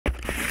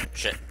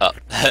Shit. Oh.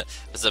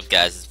 What's up,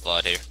 guys? It's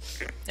Vlad here.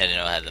 I didn't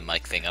know I had the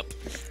mic thing up.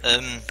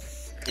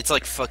 It's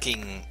like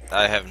fucking...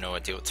 I have no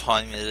idea what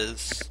time it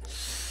is.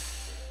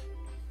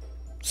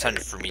 It's time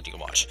for me to go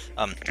watch.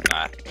 My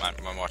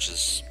watch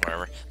is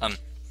whatever.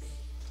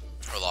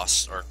 Or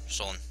lost, or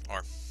stolen,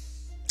 or...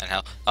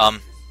 anyhow.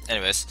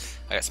 Anyways,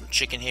 I got some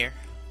chicken here.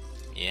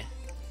 Yeah.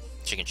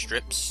 Chicken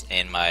strips,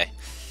 and my...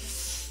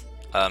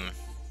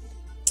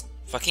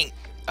 fucking...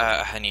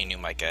 I need a new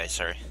mic, guys,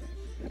 sorry.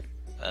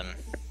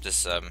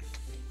 The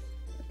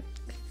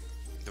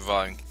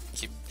volume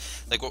keep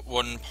like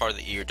one part of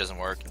the ear doesn't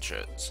work and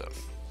shit, so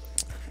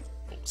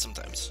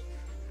sometimes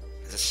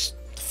this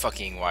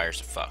fucking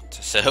wires are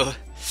fucked. So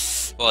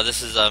well,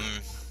 this is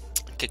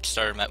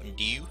Kickstarter Mountain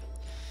Dew.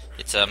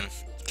 It's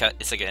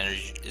like an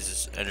energy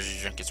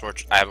drink. It's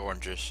orange. I have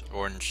orange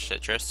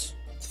citrus.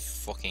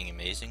 It's fucking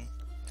amazing.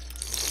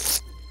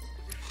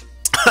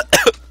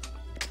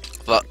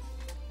 But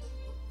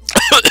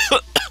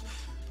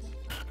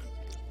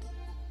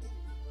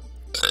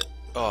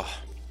oh,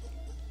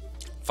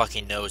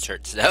 fucking nose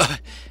hurts now.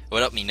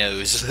 What up, me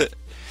nose?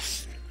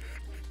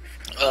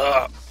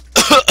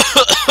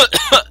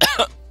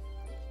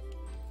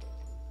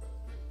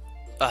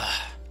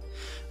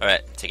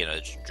 Alright, take another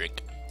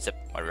drink. Sip,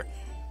 whatever.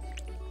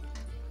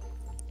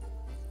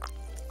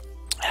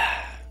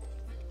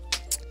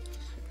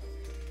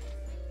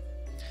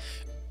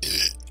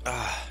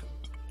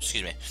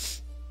 Excuse me.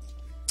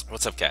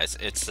 What's up, guys?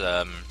 It's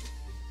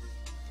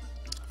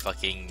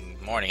fucking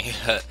morning.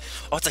 Oh,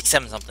 it's like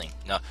 7 something.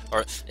 No,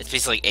 or it's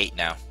basically like 8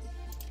 now.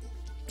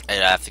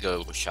 And I have to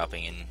go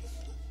shopping in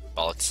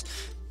bollocks.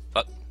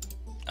 What?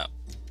 Oh.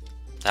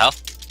 The hell?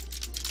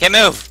 Can't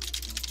move!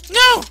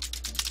 No!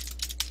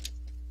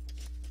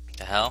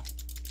 The hell?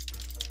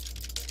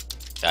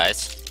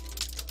 Guys?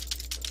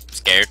 I'm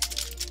scared.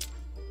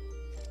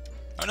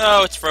 Oh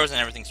no, it's frozen.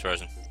 Everything's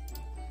frozen.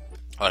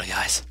 Alright,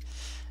 guys.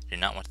 I do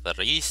not want to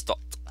restart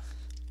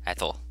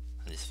at all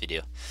in this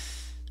video.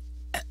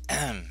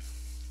 Can't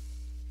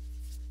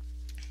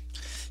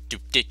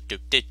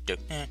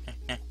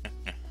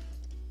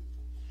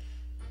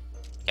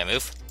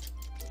move?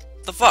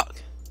 What the fuck?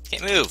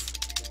 Can't move.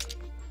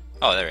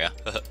 Oh, there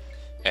we go.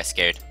 Got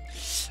scared.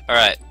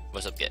 Alright,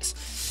 what's up, guys?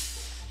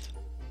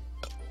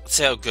 Let's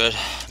see how good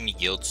me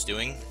guild's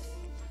doing.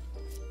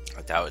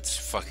 I doubt it's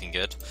fucking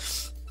good.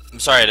 I'm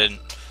sorry I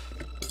didn't.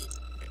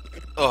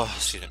 Oh,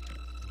 excuse me.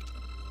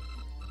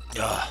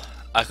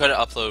 I couldn't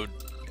upload.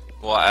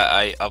 Well,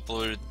 I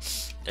uploaded.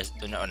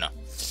 No.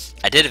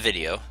 I did a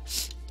video,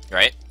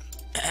 right?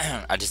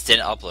 I just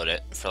didn't upload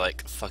it for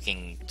like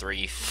fucking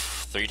three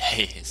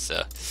days.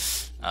 So,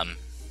 well,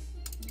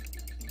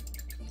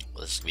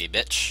 this could be a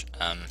bitch.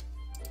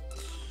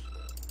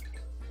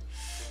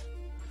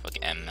 Fuck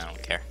M, I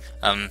don't care.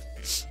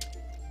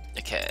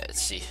 Okay,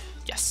 let's see.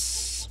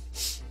 Yes.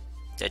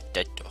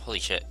 Holy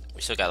shit.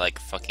 We still got like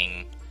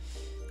fucking.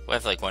 We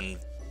have like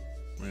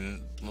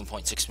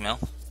 1.6 mil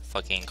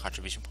fucking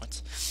contribution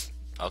points.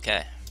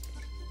 Okay.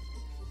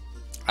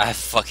 I have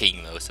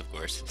fucking those, of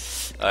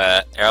course.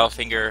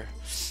 Arrowfinger.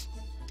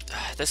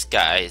 This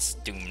guy is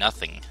doing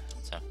nothing.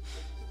 So,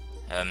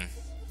 I'm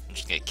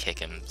just gonna kick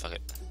him. Fuck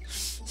it.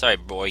 Sorry,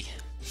 boy.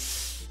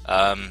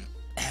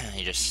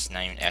 He just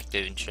not even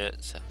active and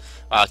shit. So,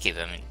 well, I'll keep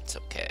him. It's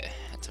okay.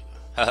 It's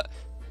okay.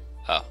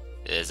 Oh,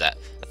 it is that.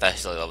 I thought he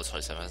was like level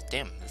 27. I was,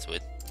 damn, that's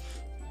weird.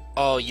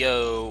 Oh,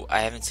 yo,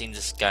 I haven't seen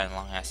this guy in a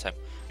long ass time.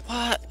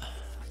 What?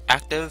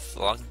 Active?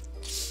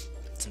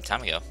 Some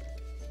time ago.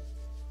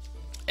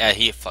 Yeah,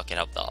 he fucking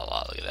helped out a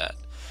lot. Look at that.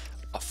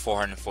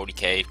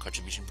 440k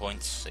contribution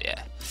points. So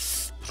yeah,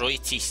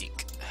 pretty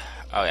sick.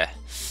 Oh yeah.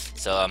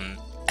 So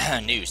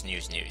news.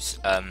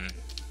 I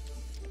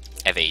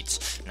have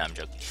AIDS. No, I'm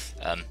joking.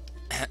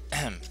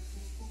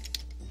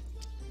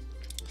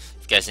 If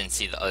you guys didn't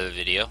see the other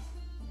video,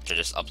 which I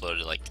just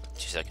uploaded like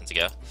 2 seconds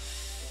ago,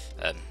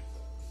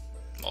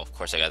 well, of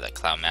course I got that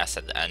clown mask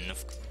at the end. It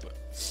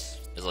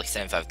was like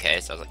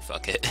 75k, so I was like,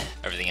 fuck it.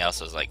 Everything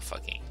else was like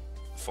fucking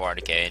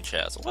 400k and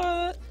shit. I was like,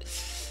 what?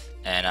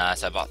 And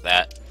so I bought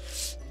that.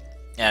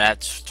 And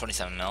that's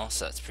 27 mil,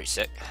 so that's pretty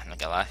sick. I'm not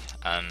gonna lie.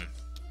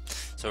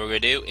 So what we're gonna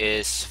do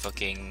is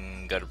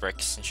fucking go to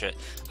bricks and shit.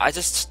 I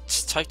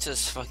just typed to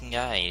this fucking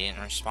guy. He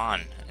didn't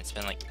respond. It's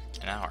been like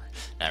an hour.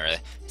 Not really.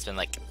 It's been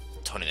like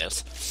 20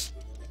 minutes.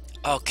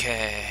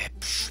 Okay,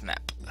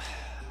 map.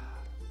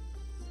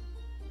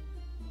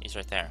 He's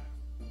right there.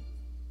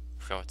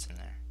 Forgot what's in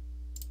there.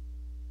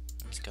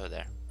 Let's go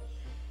there.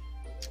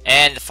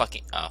 And the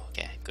fucking. Oh,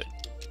 okay, good.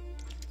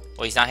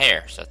 Well, he's not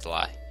here, so that's a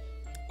lie.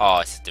 Oh,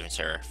 it's a different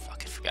server.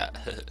 Fuck, I forgot.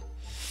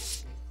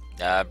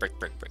 Brick.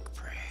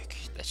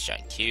 That's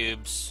giant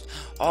cubes.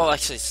 Oh,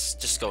 actually,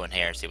 just go in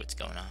here and see what's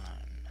going on.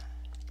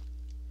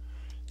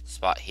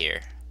 Spot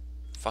here.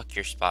 Fuck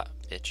your spot,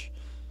 bitch.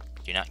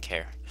 Do not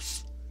care.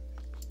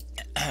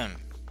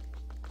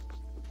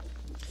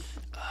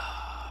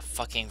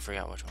 Fucking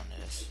forgot which one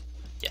it is.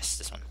 Yes,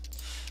 this one.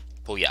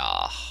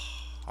 Booyah.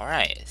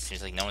 Alright,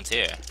 seems like no one's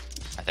here.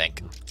 I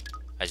think.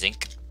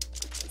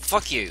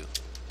 Fuck you.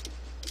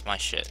 It's my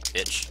shit,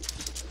 bitch.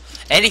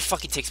 And he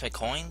fucking takes my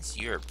coins?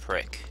 You're a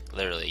prick.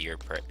 Literally, you're a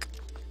prick.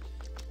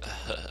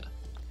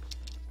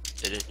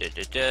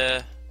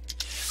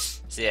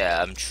 So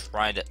yeah, I'm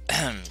trying to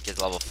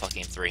get level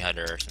fucking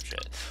 300 or some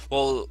shit.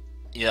 Well,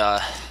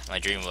 yeah, my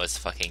dream was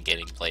fucking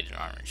getting plated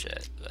armor and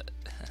shit, but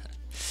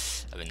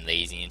I've been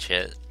lazy and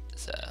shit.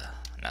 So,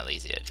 not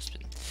lazy, I've just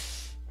been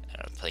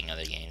playing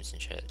other games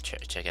and shit,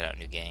 checking out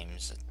new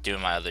games,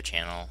 doing my other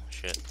channel,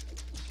 shit.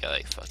 Got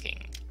like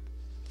fucking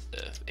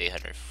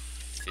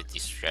 850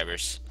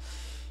 subscribers,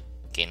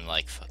 gained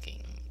like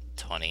fucking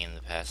 20 in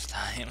the past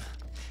time,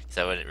 because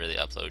I wouldn't really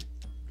upload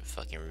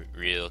fucking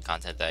real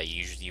content that I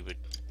usually would,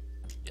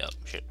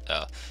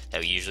 that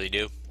we usually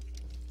do,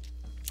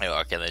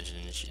 Arcade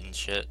Legends and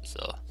shit,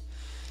 so,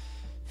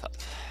 fuck.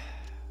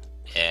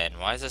 And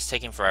why is this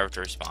taking forever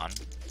to respawn?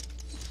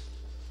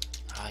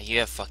 You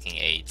have fucking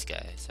AIDS,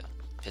 guys, so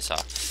piss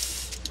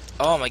off.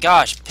 Oh my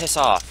gosh, piss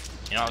off.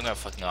 You know, I'm gonna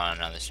fucking go on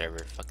another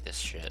server. Fuck this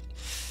shit.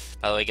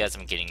 By the way, guys,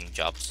 I'm getting a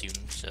job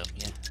soon, so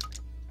yeah.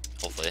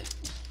 Hopefully.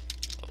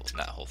 Oh,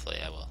 not hopefully,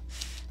 I will.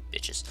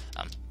 Bitches.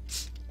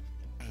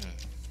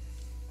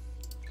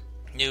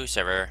 New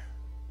server.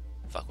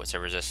 Fuck, what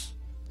server is this?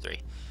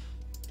 3.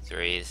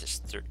 This is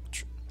 3.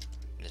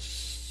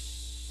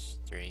 This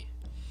 3.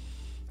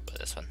 But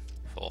this one.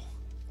 Full.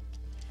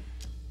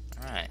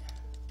 Alright.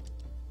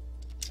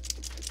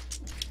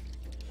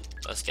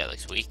 This guy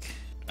looks weak.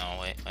 No,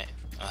 wait.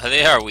 Oh,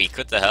 they are weak.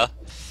 What the hell?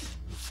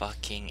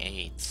 Fucking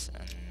 8s.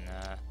 And,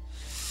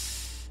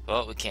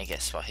 well, we can't get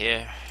a spot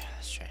here.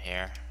 Let's try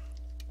here.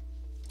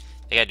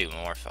 They gotta do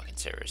more fucking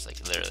servers. Like,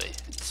 literally.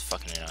 It's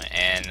fucking annoying.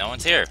 And no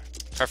one's here.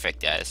 Perfect,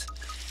 guys.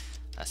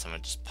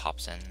 Someone just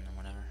pops in or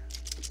whatever.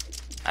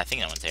 I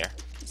think no one's here.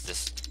 It's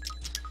this.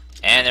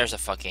 And there's a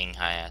fucking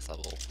high-ass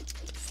level.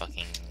 With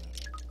fucking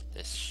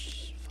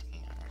this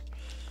fucking armor.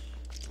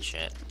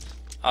 Shit.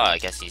 Oh, I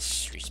guess he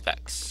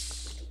respects.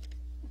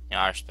 You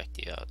know, I respect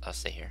you. I'll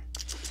stay here.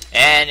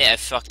 And yeah,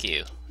 fuck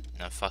you.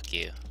 No, fuck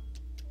you.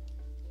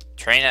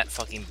 Train at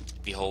fucking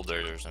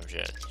beholders or some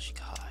shit.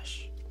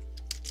 Gosh.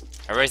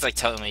 Everybody's like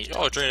telling me,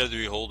 oh, train at the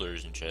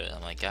beholders and shit.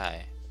 I'm like,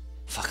 guy,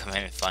 fuck, I'm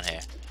having fun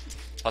here.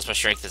 Plus, my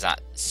strength is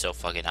not so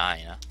fucking high,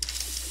 you know?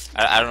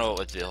 I don't know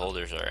what the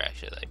beholders are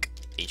actually, like,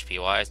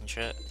 HP wise and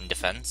shit, and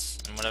defense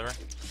and whatever.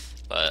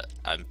 But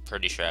I'm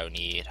pretty sure I would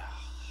need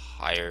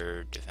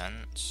higher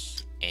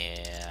defense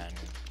and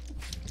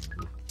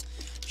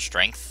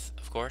strength,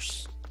 of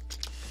course.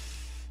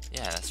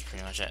 Yeah, that's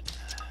pretty much it.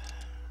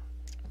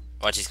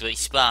 Watch this, go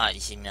spot.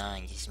 He's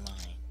mine. He's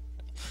mine.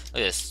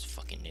 Look at this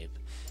fucking noob.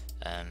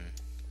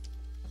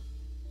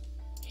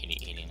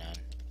 89.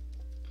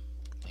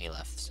 He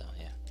left, so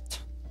yeah.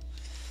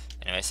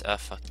 Anyways,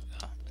 fuck.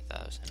 Oh, I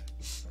thought it was him.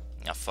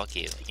 No, fuck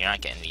you. You're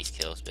not getting these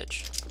kills,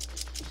 bitch.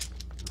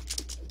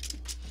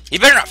 You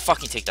better not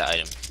fucking take that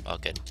item. Oh,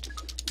 good.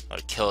 I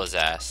would kill his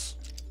ass.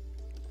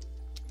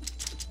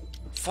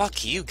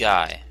 Fuck you,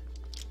 guy.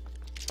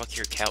 Fuck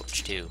your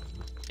couch, too,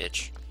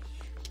 bitch.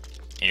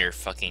 And your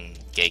fucking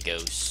gay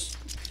ghosts.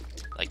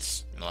 Like,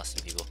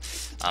 molesting people.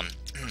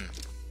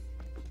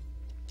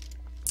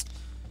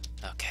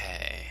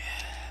 Okay.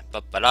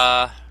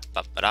 Ba-ba-da.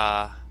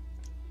 Ba-ba-da.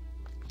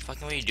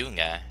 Fucking what are you doing,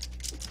 guy?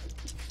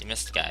 You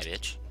missed the guy,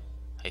 bitch.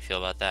 How you feel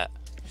about that?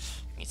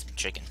 Need some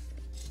chicken.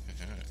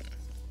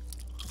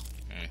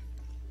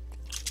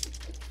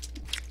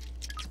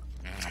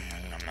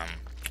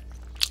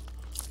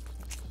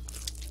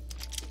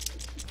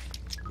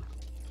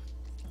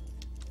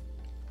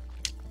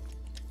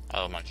 I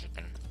love my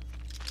chicken.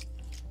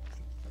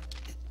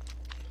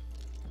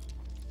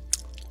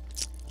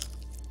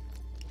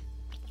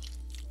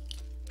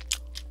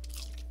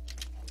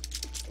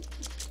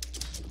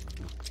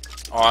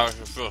 Oh, I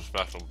should feel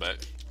special,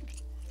 bitch.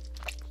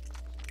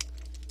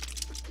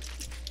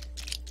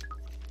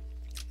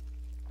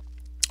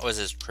 What is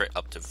this crit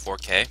up to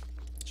 4K?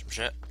 Some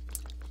shit.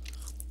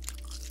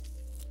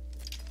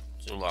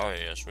 So loud,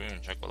 yes. We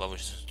didn't check what level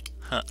this is.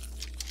 Huh.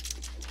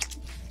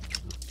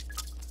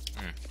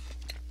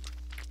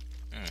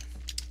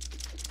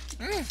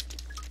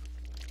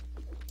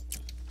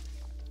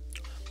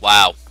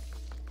 Wow.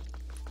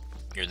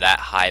 You're that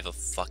high of a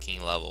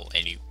fucking level,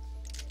 and you.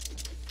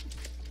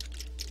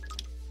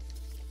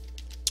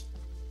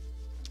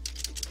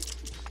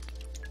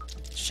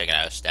 Just checking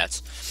out his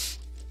stats.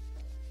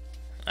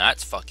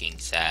 That's fucking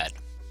sad.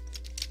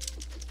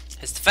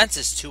 His defense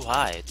is too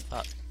high.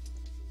 Fuck.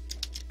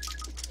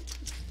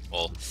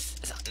 Well,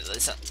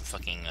 it's not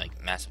fucking like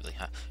massively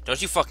high.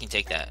 Don't you fucking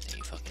take that,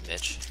 you fucking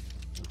bitch.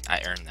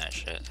 I earned that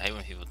shit. I hate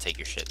when people take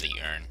your shit that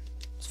you earn.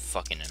 It's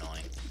fucking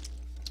annoying.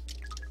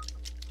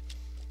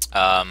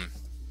 Oh,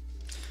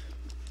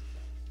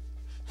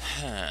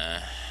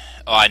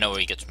 I know where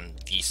he gets from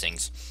these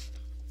things.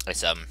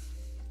 It's I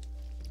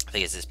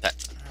think it's his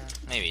pet.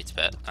 Maybe it's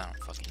pet. I don't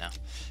fucking know.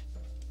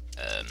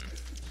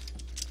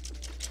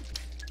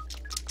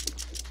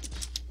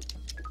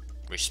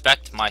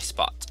 Respect my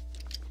spot,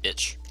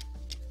 bitch.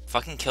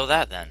 Fucking kill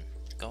that then.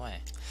 Go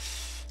away.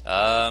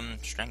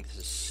 Strength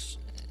is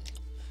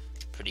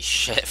pretty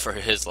shit for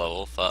his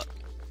level. Fuck.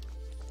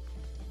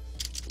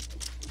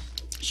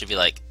 Should be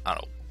like, I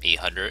don't know,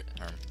 800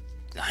 or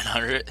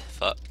 900.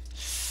 Fuck.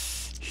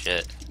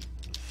 Shit.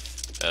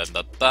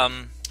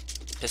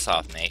 Piss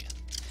off, mate.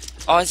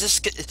 Oh, is this...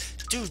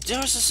 Dude,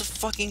 there was just a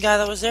fucking guy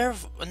that was there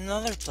in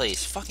another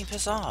place. Fucking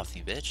piss off,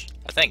 you bitch.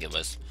 I think it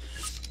was.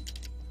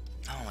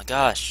 Oh my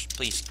gosh.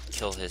 Please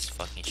kill his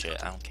fucking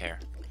shit. I don't care.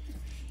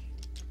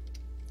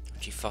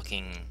 Don't you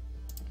fucking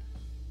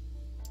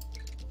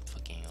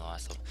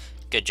lost.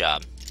 Good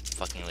job.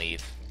 Fucking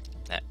leave.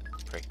 That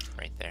prick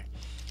right there.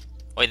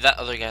 Wait, that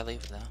other guy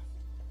leave now?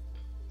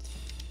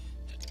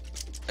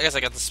 I guess I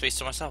got the space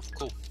to myself.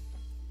 Cool.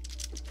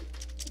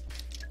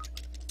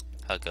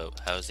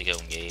 How's it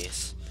going,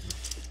 guys?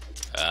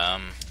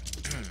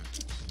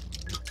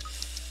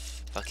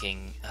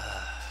 Fucking,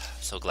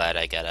 so glad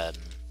I got,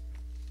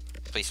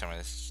 please tell me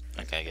this.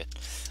 Okay, good.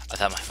 I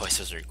thought my voice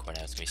was recording.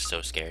 I was gonna be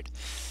so scared.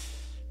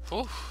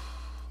 Whew.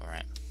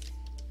 Alright.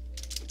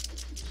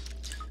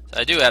 So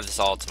I do have this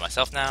all to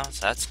myself now,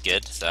 so that's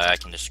good. So I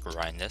can just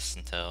grind this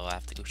until I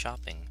have to go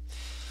shopping.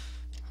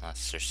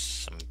 Unless there's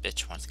some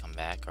bitch wants to come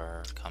back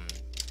or come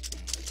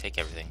and take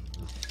everything.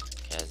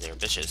 Because they're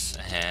bitches.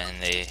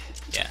 And they,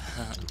 yeah.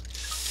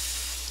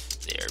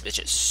 They're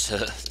bitches.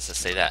 Let's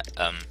just say that.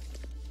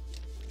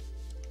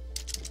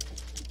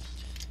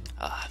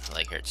 Ah, my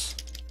leg hurts.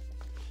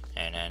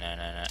 They're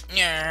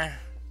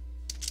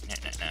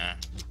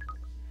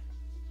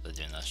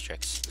doing those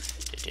tricks.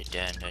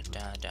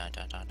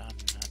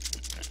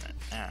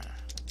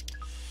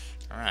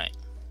 Alright.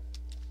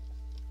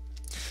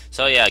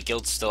 So yeah,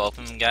 guild's still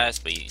open, guys,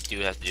 but you do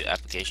have to do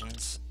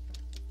applications.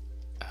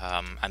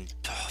 Oh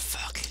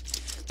fuck.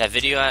 That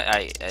video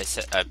I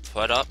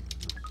put up,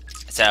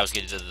 I said I was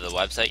gonna do the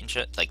website and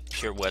shit, like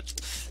pure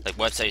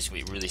website is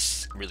gonna be really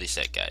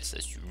sick, guys.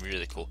 It's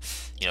really cool.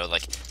 You know,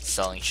 like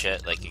selling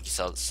shit, like you can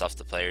sell stuff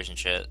to players and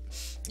shit.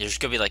 There's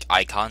gonna be like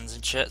icons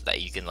and shit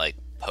that you can like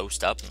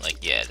post up and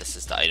like, yeah, this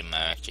is the item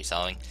I'm actually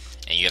selling,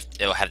 and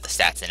it'll have the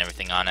stats and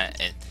everything on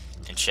it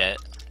and shit,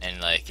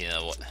 and like, you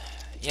know,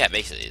 yeah,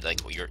 basically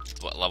like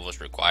what level is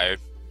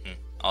required, and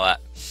all that.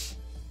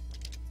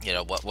 You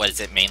know, what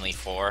is it mainly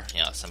for?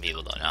 You know, some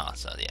people don't know.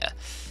 So yeah,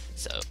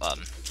 so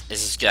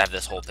this is gonna have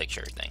this whole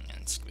picture thing,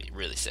 and it's gonna be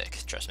really sick.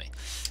 Trust me.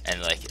 And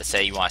like,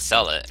 say you want to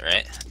sell it,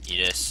 right?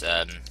 You just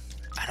I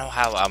don't know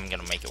how I'm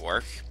gonna make it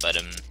work, but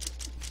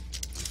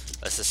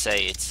let's just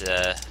say it's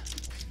gonna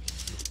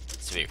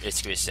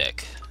be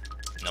sick.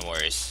 No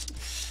worries.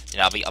 You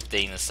know, I'll be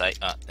updating the site.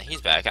 He's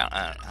back.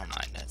 I don't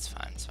mind. That's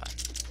fine. It's fine.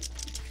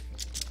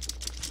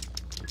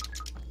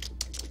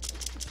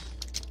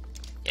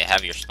 Yeah,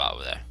 have your spot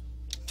over there.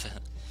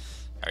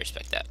 I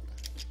respect that.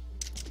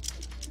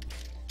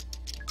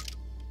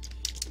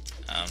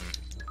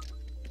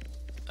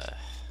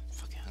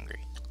 Fucking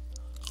hungry.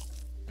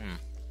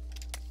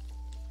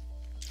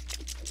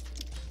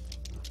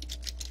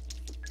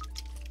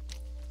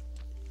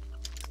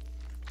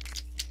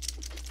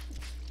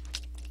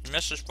 You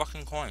missed this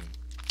fucking coin.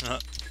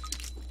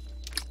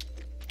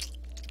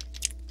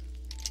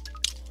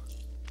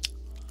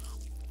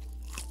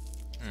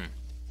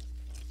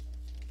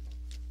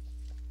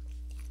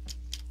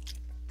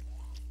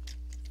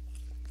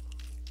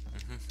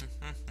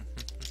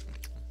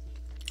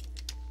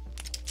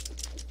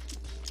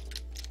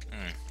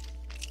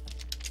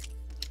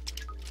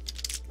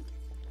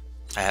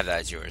 I have that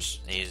as yours.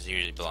 He's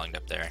usually belonged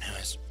up there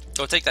anyways.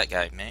 Go take that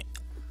guy, mate.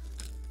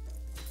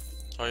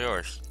 It's all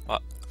yours.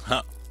 What?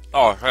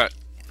 Oh, shit.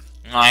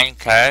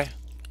 9K?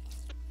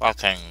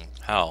 Fucking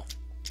hell.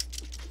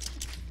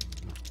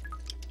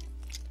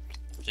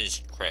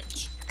 Jesus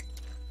Christ.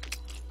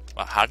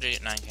 Well, how did you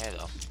get 9K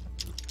though?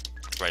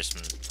 Probably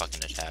some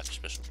fucking attack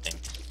special thing.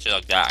 Shit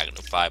like that, I can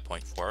do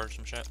 5.4 or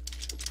some shit.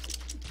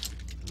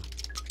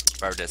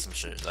 If I ever did some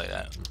shit like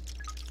that.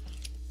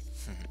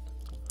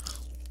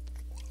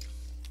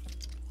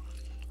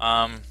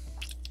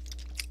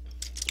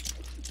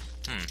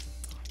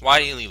 Why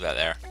do you leave that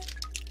there?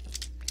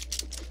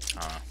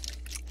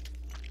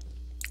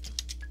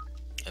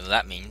 And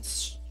that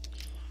means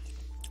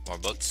more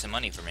books and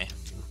money for me.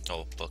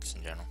 Oh, books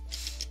in general.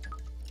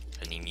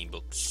 I need me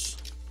books.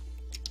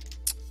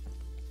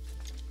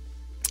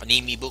 I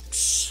need me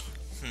books.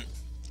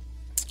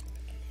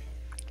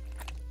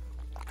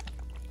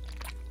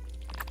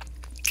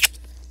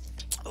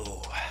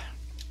 Oh.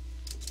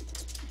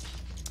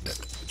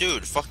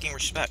 Dude, fucking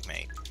respect,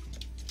 mate.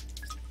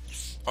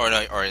 Or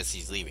no, or is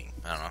he's leaving?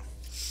 I don't know.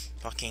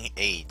 Fucking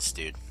AIDS,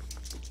 dude.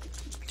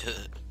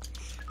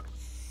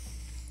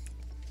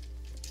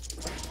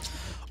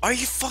 Are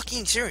you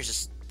fucking serious?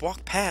 Just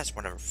walk past,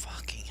 whatever.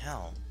 Fucking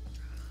hell.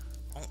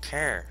 I don't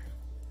care.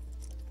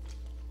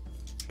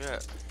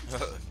 Shit.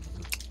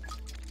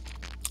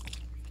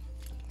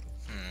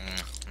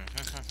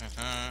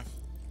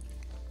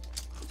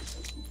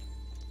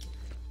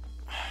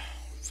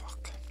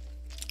 Fuck.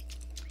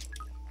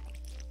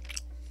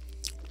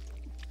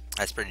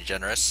 That's pretty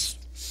generous.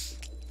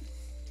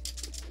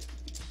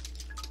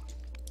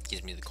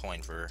 Gives me the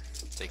coin for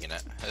taking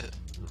it.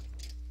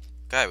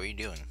 Guy, what are you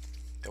doing?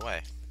 Go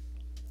away.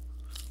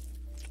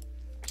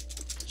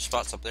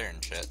 Spots up there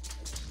and shit.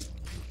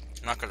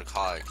 I'm not gonna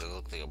call it because I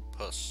look like a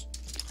puss.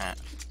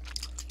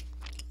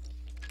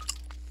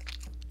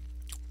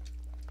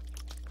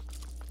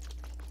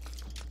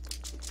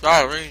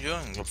 God, what are you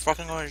doing? You're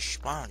fucking going to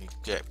spawn, you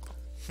dick.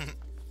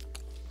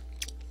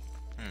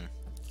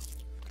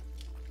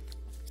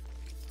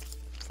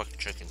 Fucking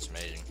chicken's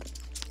amazing.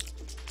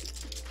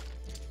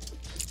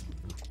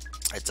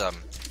 It's,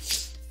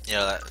 you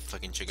know that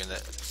fucking chicken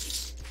that,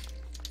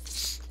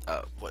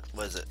 what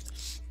was it?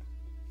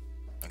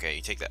 Okay,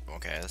 you take that.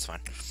 Okay, that's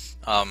fine.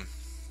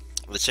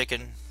 The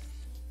chicken.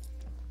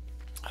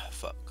 Oh,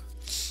 fuck.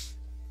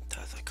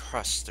 The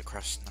crust,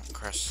 not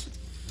crust.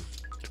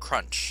 The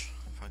crunch.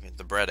 Fucking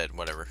the breaded,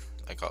 whatever.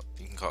 You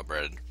can call it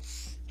breaded.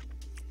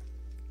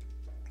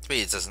 To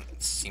me, it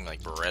doesn't seem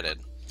like breaded.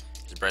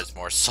 The bread's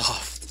more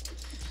soft.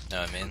 You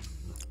know what I mean?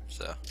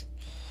 So.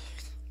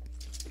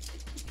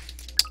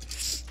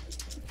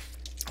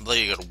 I'm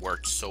literally gonna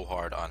work so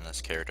hard on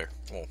this character.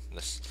 Well,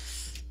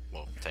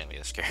 technically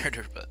this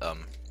character, but,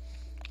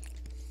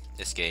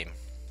 this game.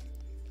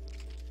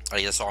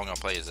 I guess all I'm gonna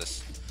play is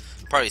this.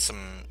 Probably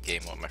some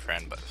game with my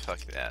friend, but fuck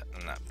that.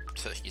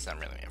 He's not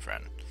really my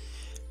friend.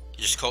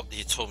 He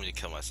told me to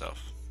kill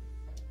myself.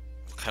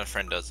 What kind of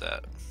friend does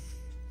that?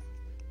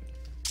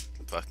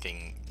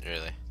 Fucking,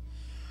 really.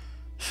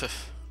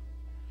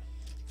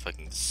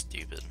 Fucking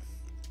stupid.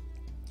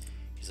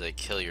 He's like,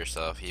 kill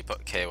yourself. He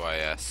put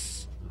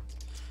KYS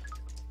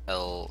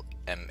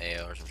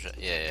LMAO or some shit.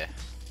 Yeah.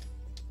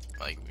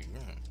 Like,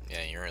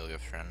 yeah, you're a really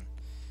good friend.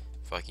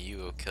 Fuck you,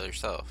 go kill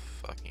yourself.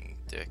 Fucking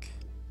dick.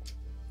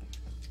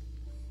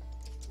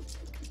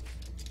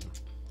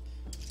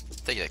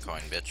 Take that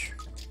coin, bitch.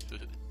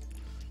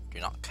 Do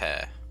not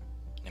care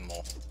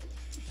anymore.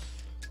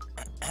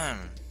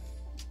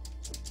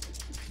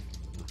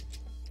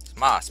 It's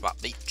my spot,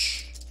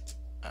 bitch.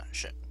 Ah,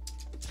 shit.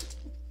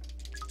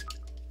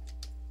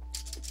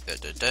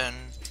 Dun.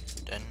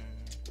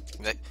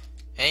 And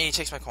he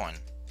takes my coin.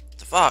 What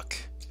the fuck?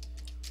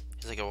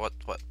 He's like a what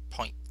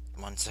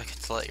 0.1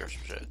 second delay or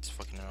some shit. It's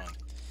fucking annoying.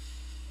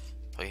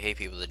 I hate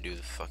people that do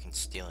the fucking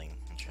stealing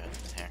and shit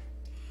in here.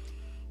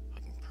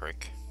 Fucking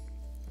prick.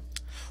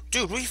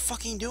 Dude, what are you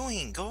fucking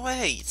doing? Go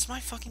away. It's my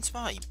fucking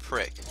spot, you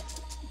prick.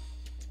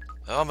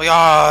 Oh my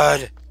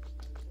god!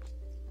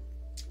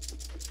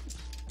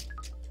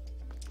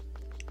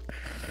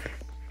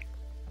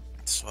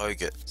 So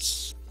good.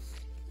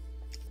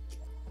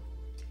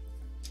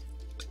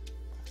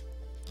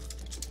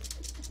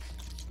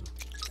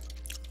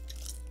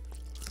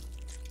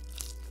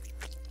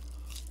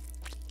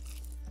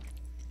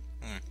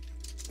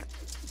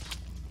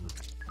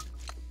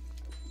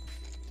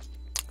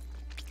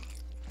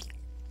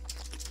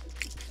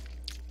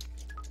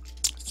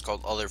 It's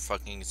called other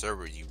fucking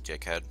servers, you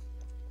dickhead.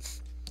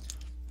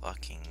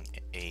 Fucking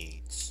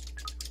AIDS.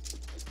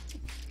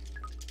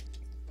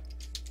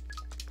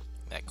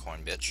 That coin,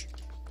 bitch.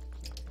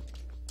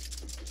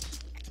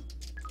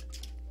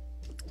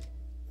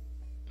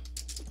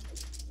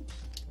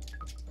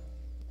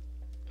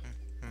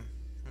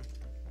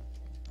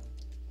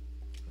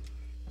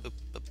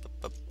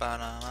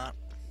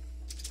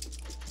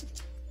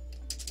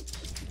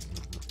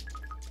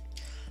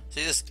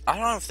 See this? I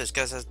don't know if this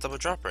guy has double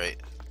drop rate.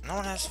 No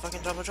one has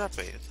fucking double drop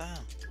rate. What the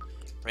hell?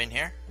 Right in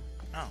here?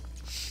 No.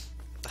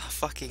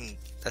 Fucking.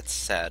 That's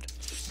sad.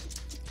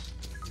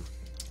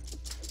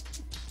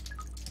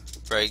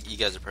 Right, you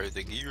guys are probably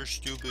thinking, you're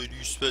stupid,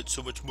 you spent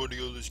so much money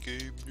on this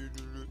game.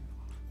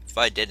 If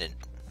I didn't,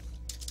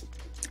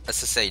 let's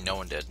just say no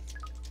one did.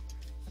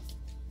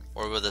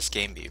 Where will this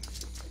game be?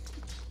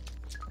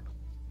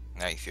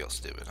 Now you feel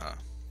stupid, huh?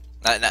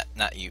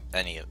 Not you,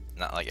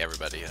 not like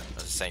everybody. I'm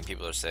just saying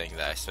people are saying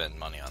that I spend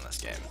money on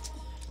this game.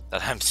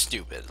 That I'm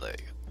stupid,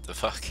 like, the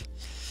fuck?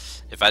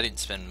 If I didn't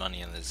spend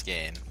money on this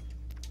game,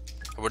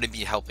 I wouldn't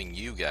be helping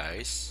you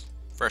guys.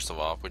 First of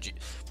all, would you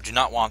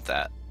not want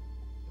that?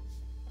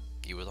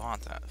 You would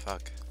want that,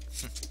 fuck.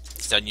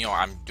 So, you know,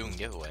 I'm doing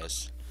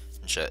giveaways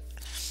and shit.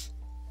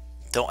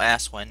 Don't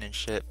ask when and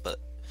shit, but,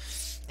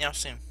 you know,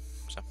 soon.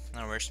 So,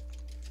 no worries.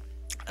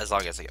 As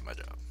long as I get my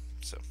job.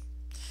 So,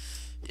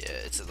 yeah,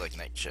 it's like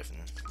night shift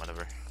and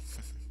whatever.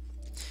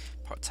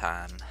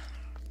 Part-time.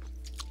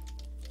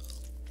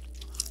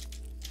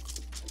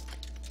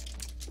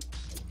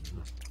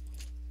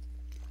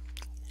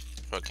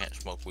 So I can't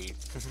smoke weed.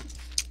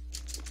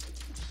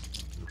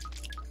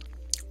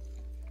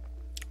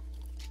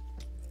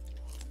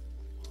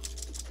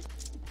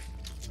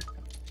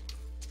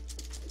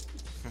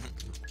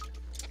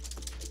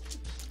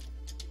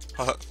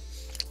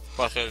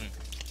 Fucking.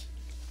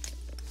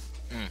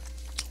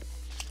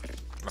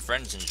 My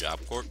friend's in Job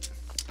Corp.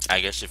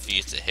 I guess if he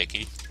eats a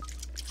hickey,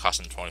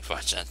 cost him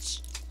 25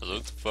 cents.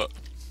 What the fuck?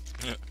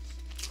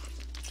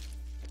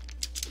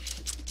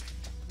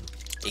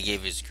 He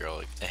gave his girl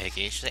like, a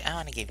hickey. She's like, I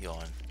want to give you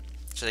one.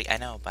 She's like, I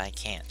know, but I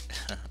can't.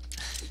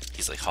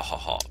 He's like, ha ha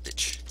ha,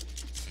 bitch.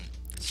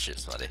 This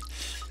shit's funny.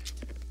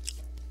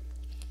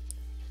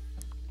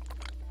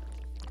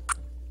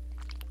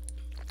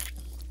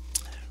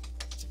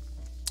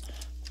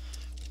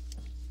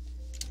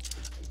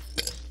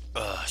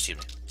 Excuse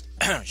me.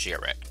 She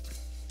got wrecked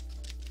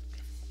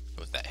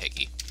with that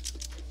hickey.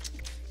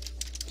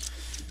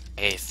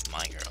 I gave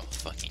my girl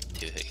fucking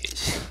 2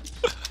 hickeys.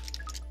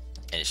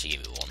 And she gave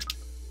me 1.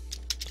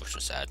 Which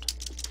was sad.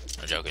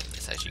 I'm joking,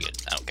 it's actually good.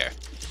 I don't care.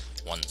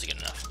 1's good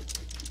enough.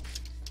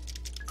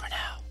 For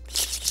now.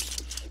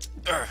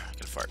 I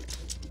can fart.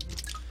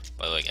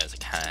 By the way, guys, I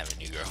kinda have a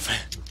new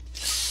girlfriend.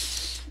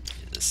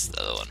 This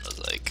other one was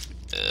like,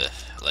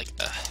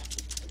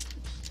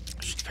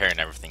 she's comparing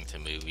everything to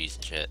movies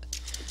and shit.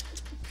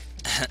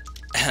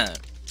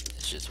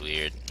 It's just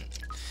weird.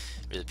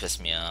 Really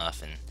pissed me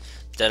off and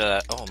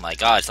oh my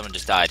god, someone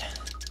just died.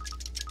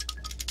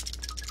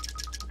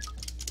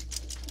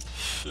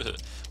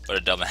 What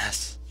a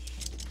dumbass.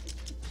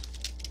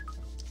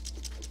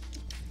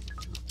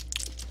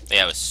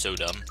 Yeah, I was so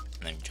dumb.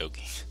 I'm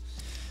joking.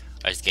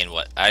 I just gained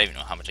what? I don't even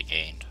know how much I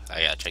gained.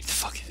 I gotta check the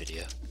fucking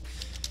video.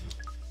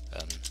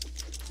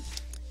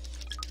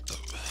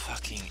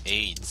 Fucking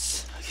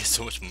AIDS. I get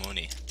so much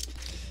money.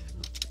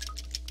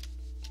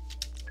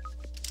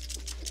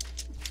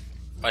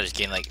 I just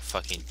gained like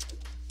fucking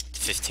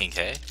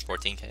 15k,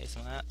 14k,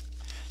 something like that.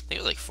 I think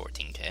it was like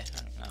 14k. I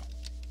don't know.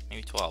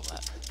 Maybe 12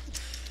 that.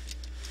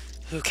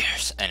 Who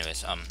cares?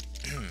 Anyways, by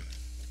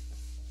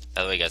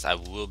the way, guys, I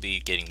will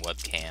be getting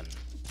webcam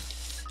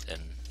in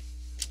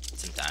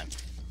some time.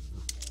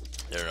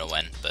 I don't know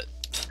when, but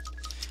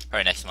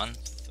probably next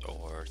month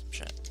or some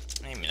shit.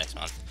 Maybe next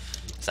month.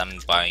 Cause I'm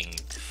buying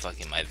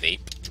fucking my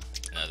vape,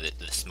 you know,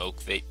 the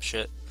smoke vape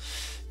shit.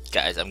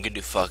 Guys, I'm gonna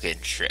do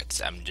fucking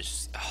tricks. I'm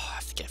just, I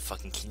have to get a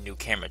fucking new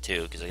camera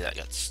too, cause that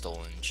got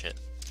stolen and shit.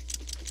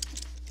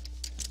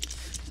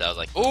 So I was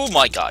like, oh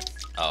my god.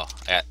 Oh,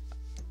 I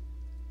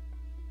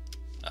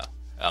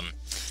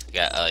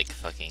got like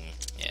fucking,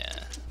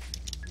 yeah,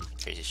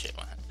 crazy shit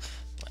what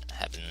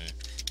happened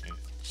in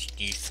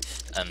youth.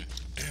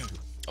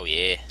 Oh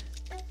yeah,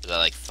 was that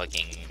like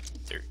fucking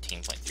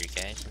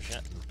 13.3k or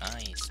shit?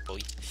 Nice, boy.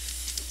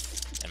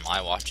 And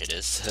my watch it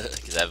is,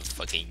 because I have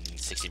fucking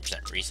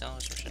 60% resale or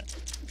some shit.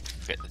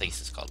 I think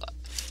it's called that.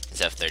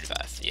 Instead of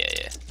 35,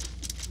 yeah.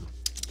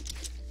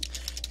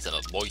 Cause I'm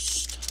a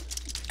moist.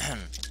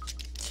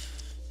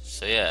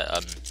 So yeah,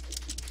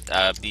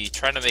 I'll be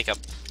trying to make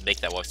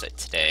that website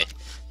today.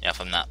 You know, if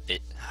I'm not I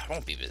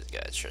won't be busy,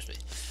 guys, trust me.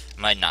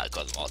 I might not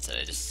go to the mall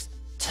today, just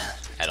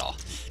at all.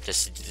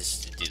 Just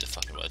to do the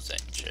fucking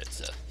website and shit,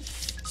 so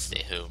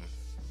stay home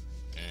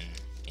and,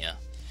 you know,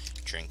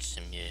 drink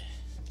some,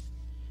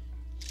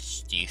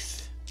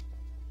 Steve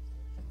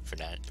for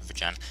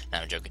John. No,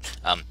 I'm joking.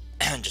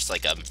 Just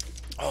like,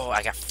 oh,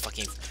 I got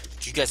fucking,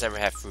 do you guys ever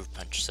have fruit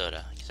punch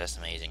soda? Because that's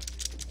amazing.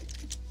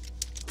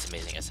 It's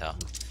amazing as hell.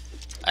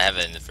 I have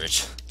it in the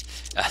fridge.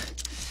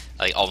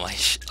 Like, all my,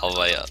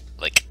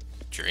 like,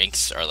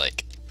 drinks are,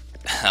 like,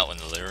 out in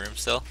the living room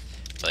still.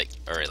 Like,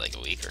 or like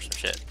a week or some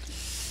shit.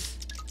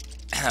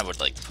 I would,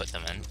 like, put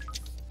them in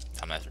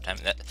time after time.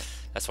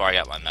 That's why I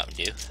got my Mountain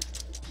Dew.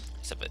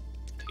 Except I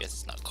guess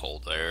it's not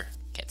cold or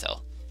can't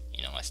tell.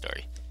 You know my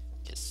story.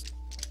 Because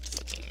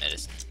fucking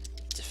medicine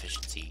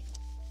deficiency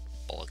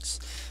bollocks.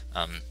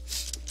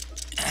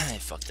 I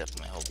fucked up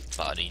my whole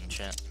body and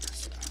shit.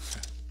 So.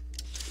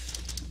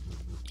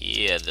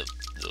 Yeah,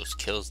 those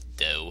kills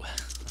though.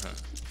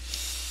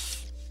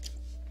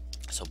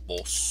 So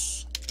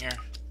boss. Here.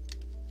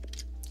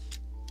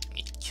 Let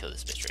me kill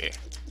this bitch right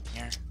here.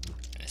 Here.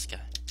 And this guy.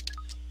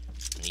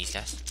 And these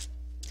guys.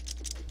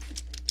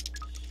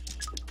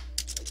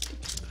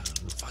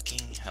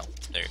 Fucking hell.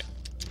 There you go.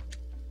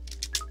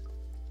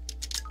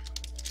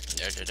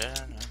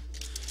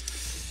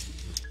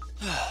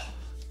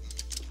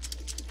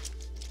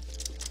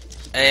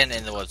 And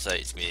in the website,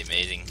 it's gonna be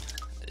amazing.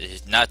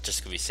 It's not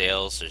just gonna be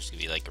sales. There's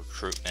gonna be like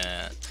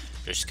recruitment.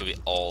 There's gonna be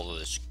all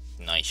this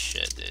nice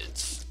shit.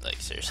 It's like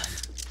seriously.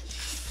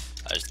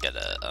 I just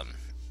gotta I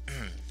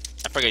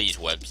probably gotta use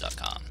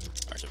webs.com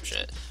or some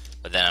shit.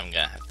 But then I'm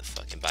gonna have to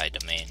fucking buy a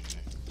domain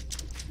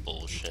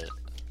bullshit,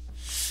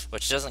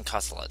 which doesn't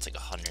cost a lot. It's like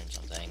 100 and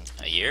something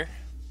a year.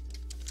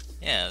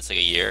 Yeah, it's like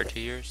a year or 2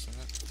 years,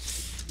 something.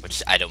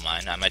 Which I don't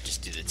mind. I might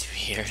just do the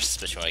 2 years,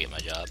 especially when I get my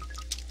job.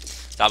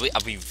 So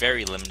I'll be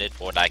very limited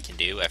for what I can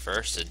do at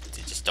first. So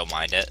just don't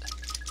mind it.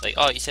 Like,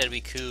 oh, you said it'd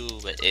be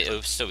cool, but it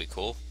would still be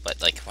cool.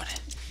 But like when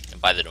I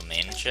buy the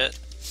domain and shit,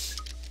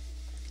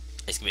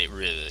 it's gonna be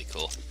really, really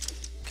cool.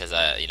 Because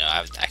you know, I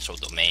have an actual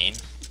domain,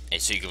 and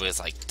so you can go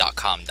like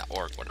 .com,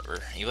 .org, whatever.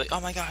 And you're like,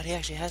 oh my god, he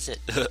actually has it.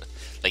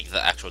 Like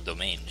the actual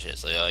domain and shit.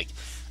 So you're like,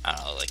 I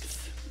don't know, like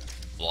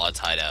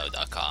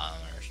VladHideout.com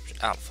or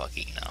I don't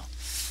fucking know.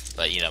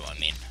 But you know what I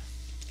mean.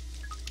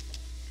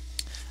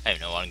 I don't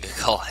even know what I'm gonna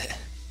call it.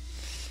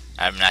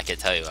 I'm not gonna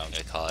tell you what I'm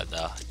gonna call it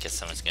though, because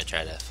someone's gonna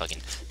try to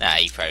fucking. Nah,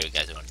 you probably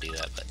guys don't want to do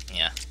that, but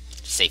yeah,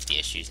 safety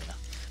issues, you know.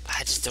 But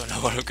I just don't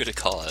know what I'm gonna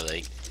call it.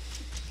 Like,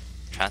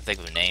 I'm trying to think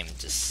of a name.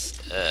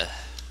 Just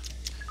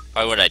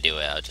why would I do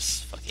it? I'll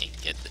just fucking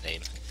get the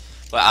name.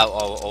 But I'll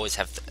always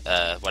have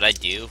to, what I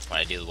do when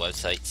I do the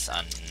websites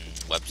on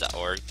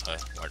webs.org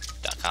or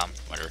 .com,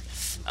 whatever.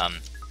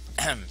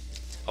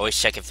 Always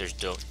check if there's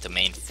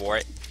domain for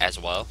it as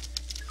well.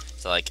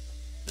 So like,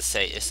 to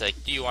say, it's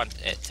like, do you want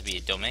it to be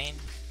a domain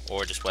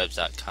or just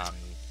webs.com,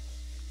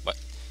 what,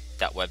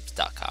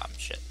 .webs.com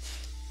shit.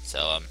 So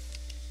I'm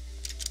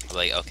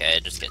like, okay, I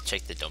just get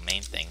check the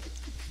domain thing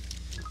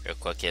real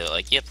quick. You're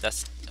like, yep,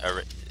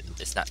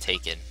 it's not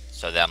taken.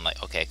 So then I'm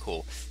like, okay,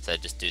 cool. So I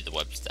just do the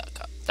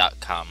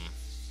webs.com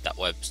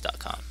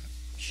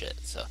shit.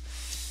 So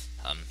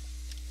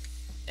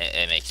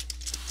it makes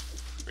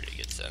pretty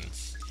good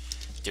sense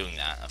doing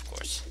that, of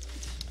course.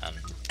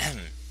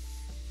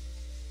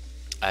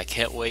 I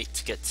can't wait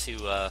to get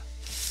to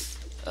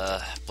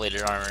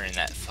bladed armor and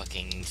that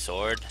fucking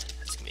sword.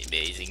 It's gonna be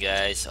amazing,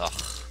 guys.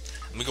 Ugh.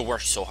 I'm gonna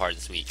work so hard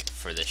this week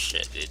for this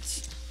shit.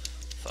 It's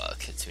gonna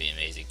be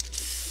amazing.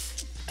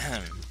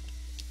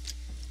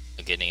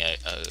 Getting a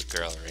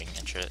girl ring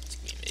intro, it's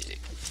gonna be amazing.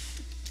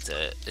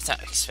 It's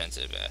not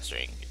expensive ass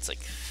ring. It's like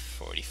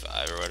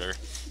 45 or whatever.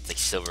 It's like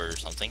silver or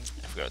something.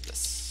 I forgot what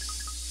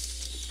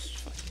this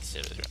fucking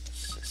silver,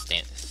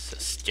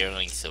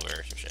 sterling silver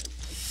or some shit.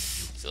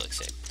 Still looks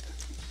sick.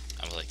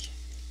 I was like,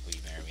 will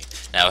you marry me?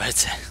 No,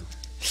 it's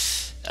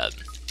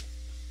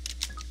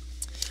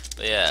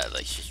but yeah,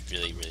 like she's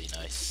really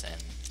nice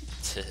and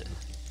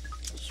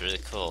she's really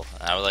cool.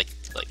 And I would like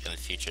in the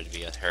future to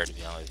be her to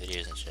be on my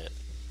videos and shit.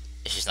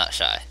 She's not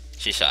shy.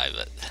 She's shy,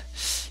 but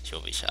she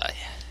won't be shy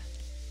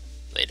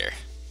later.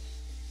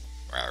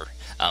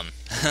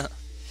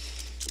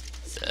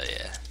 So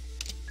yeah,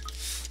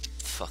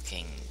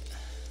 fucking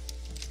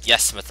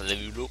yes, met the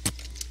level up,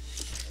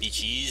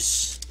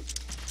 bitches.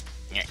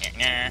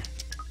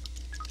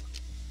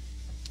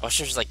 I wish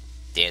there's like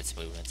dance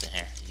movements in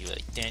here. You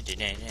like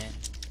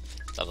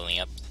leveling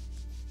up.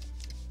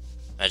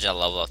 Imagine a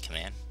level up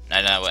command.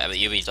 No, but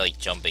you'd be like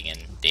jumping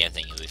and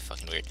dancing. It would be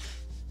fucking weird,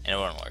 and it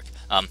wouldn't work.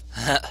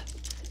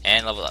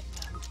 And level up,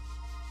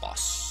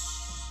 boss.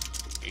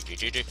 I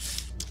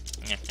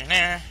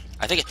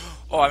think.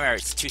 Oh, I'm right.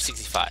 It's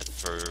 265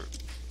 for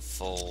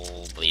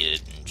full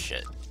bladed and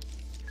shit.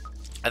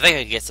 I think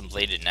I could get some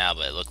bladed now,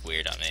 but it looked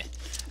weird on me.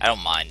 I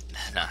don't mind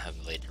not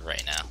having bladed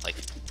right now, like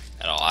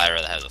at all. I'd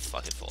rather have the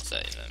fucking full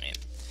set. You know what I mean?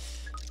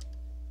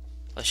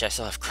 Wish I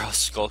still have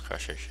Skull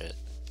Crusher shit.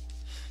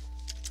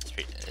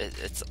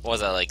 It's was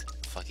that like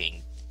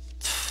fucking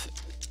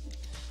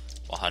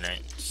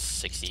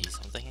 160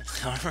 something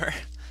armor?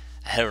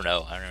 I don't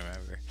know. I don't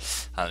remember.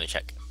 Let me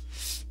check.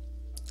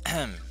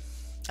 I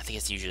think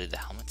it's usually the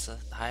helmet's the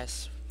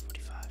highest.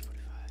 45.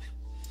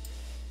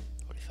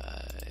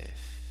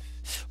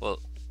 Well,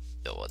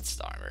 what's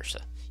the armor? So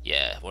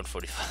yeah,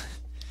 145.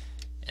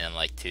 And I'm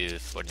like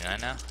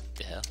 249 now. What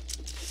the hell?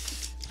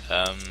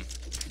 I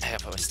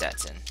gotta put my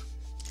stats in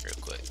real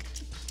quick.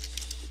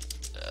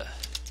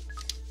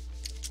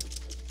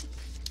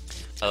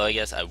 Although I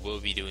guess I will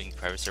be doing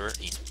private server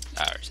each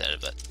hour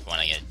set, but when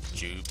I get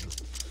Jube,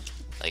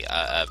 like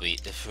I'll be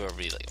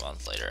like a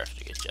month later after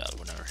I get job,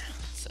 whatever.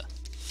 So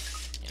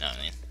you know what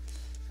I mean.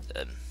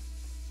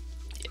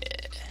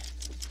 Yeah.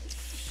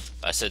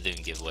 But I still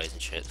doing giveaways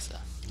and shit, so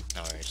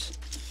no worries.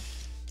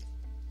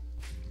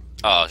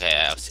 Oh,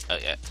 okay. Oh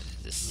yeah,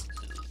 this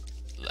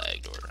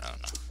lagged or I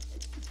don't know.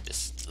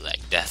 This lag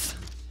death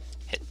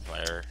hit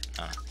whatever.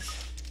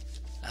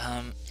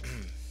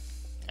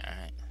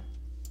 Alright.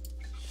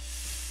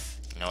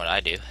 You know what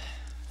I do?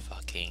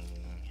 Fucking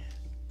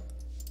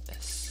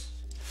this.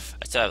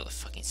 I still have the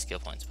fucking skill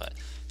points, but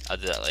I'll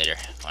do that later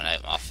when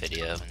I'm off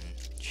video and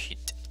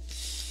shit.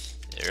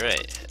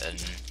 Alright,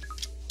 and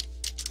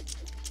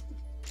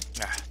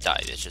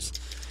die bitches.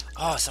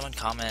 Oh, someone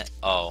comment.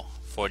 Oh,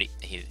 40.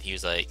 He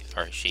was like,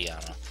 or she. I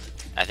don't know.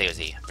 I think it was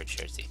he. I'm pretty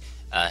sure it's he.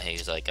 He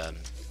was like,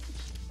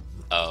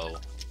 oh,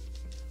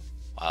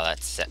 wow,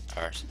 that's set.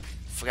 Or I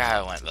forgot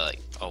how it went, but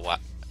like, oh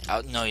what?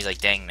 Oh no, he's like,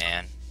 dang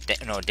man.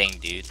 Dang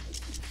dude.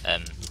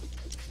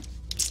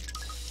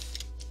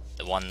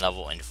 The one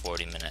level in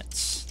 40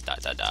 minutes.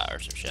 Or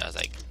some shit. I was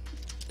like,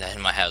 that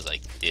in my head I was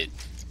like, dude,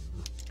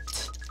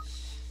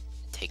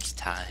 takes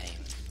time.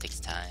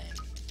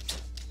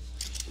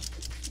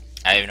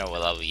 I don't even know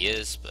what level he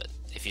is, but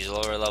if he's a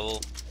lower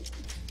level,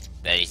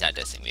 then he's not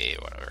dissing me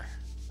or whatever.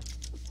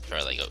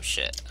 Or like, oh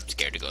shit, I'm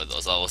scared to go to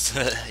those levels.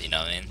 You know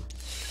what I mean?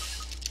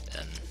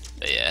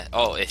 But yeah.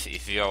 Oh,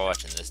 if you are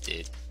watching this,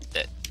 dude,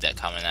 that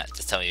comment that,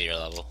 just tell me your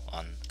level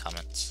on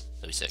comments.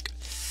 That'd be sick.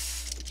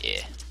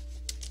 Yeah.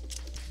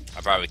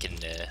 I probably can.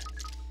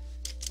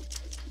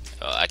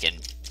 I can.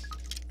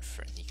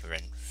 You can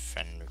run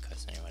friend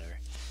request or whatever.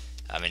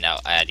 I mean,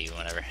 I'll add you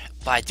whenever.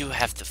 But I do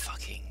have to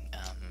fucking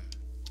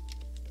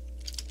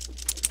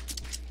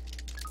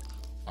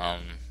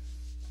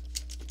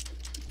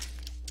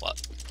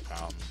what?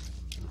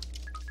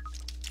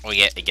 We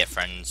get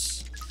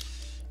friends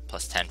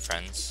plus 10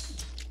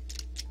 friends,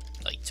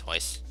 like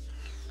twice.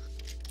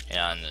 In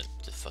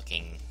the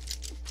fucking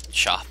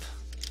shop,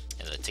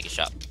 in the ticket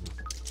shop.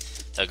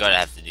 So I'm gonna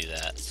have to do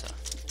that. So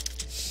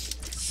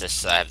it's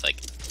just I have like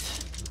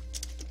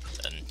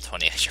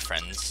 20 extra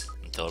friends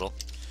in total.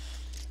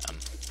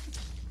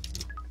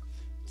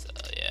 So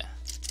yeah,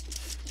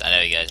 so I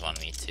know you guys want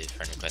me to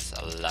friend request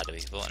a lot of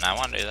people, and I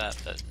want to do that,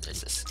 but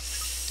it's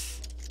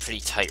just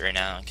pretty tight right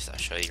now because I'll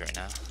show you right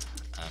now.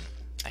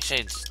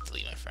 Actually, just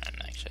delete my friend.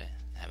 Actually,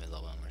 have a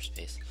little bit more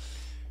space.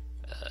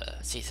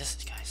 See, this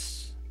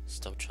guy's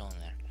still chilling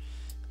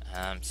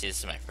there. See, this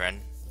is my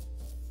friend.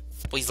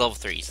 Well, he's level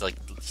 3. He's like,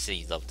 see,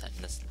 he's level 10.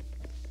 That's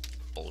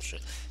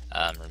bullshit.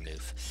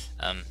 Remove.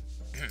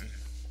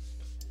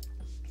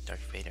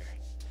 Darth Vader.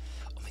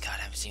 Oh my god,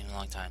 I haven't seen him in a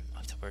long time.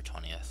 October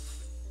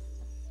 20th.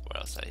 What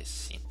else have I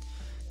seen?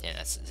 Damn,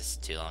 this is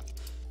too long.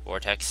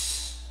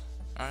 Vortex.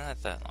 Oh,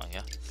 not that long,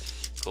 yeah.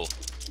 Cool.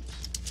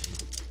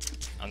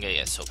 I'm gonna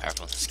get so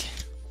powerful in this game.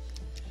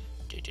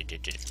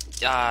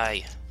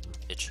 Die!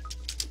 Bitch.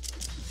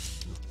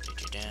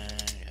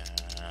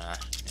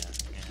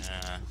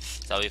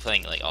 So I'll be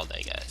playing like all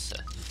day, guys. So,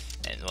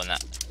 and well,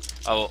 not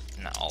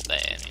all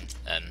day. I mean,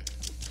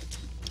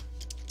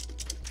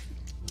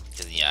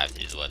 because yeah, I have to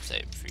do the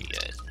website for you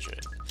guys and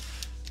shit.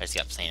 I just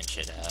got playing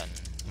shit out and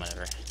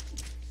whatever.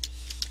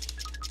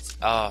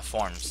 Oh,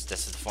 forums.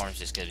 This is the forums.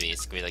 Just gonna be.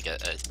 It's gonna be like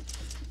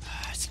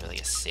it's gonna be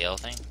like a sale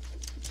thing.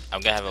 I'm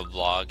gonna have a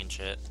blog and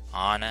shit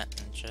on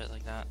it and shit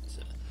like that.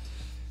 So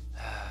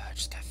I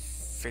just gotta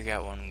figure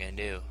out what I'm gonna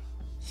do.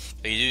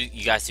 But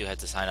you guys do have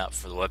to sign up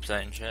for the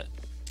website and shit.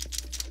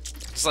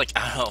 Just like,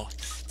 I don't know,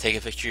 take a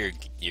picture of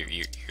your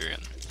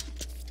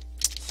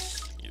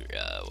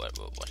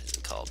what is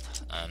it called?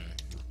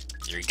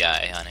 Your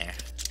guy on here.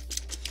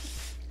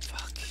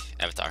 Fuck,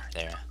 avatar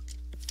there.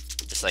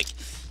 Just like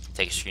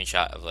take a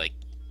screenshot of like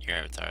your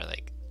avatar,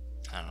 like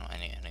I don't know,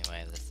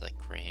 anyway that's like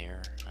right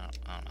here. I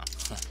don't know.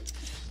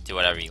 Do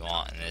whatever you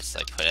want and just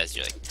like put it as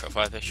your like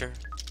profile picture.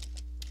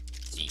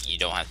 So you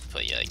don't have to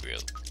put your like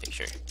real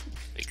picture.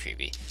 Be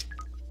creepy.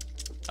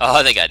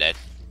 Oh, that guy died.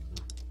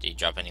 Did he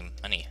drop any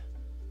money?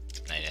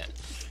 No, he didn't.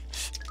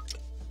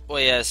 Well,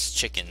 yeah, it's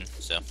chicken,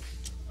 so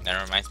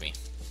that reminds me.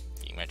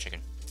 Eating my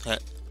chicken. The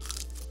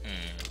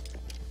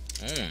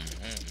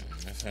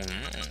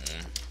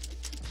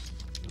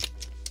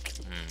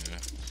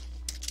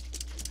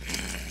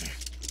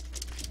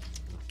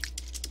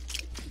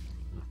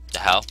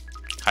hell?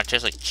 Kind of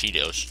tastes like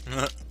Cheetos.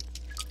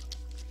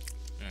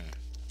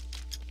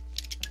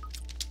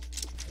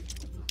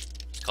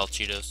 It's called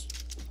Cheetos.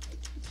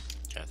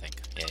 I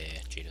think.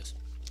 Yeah, Cheetos.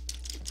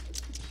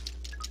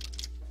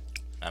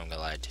 I'm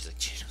gonna lie, it tastes like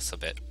Cheetos a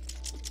bit.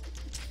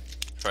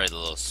 Probably a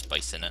little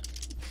spice in it.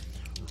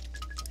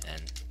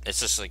 And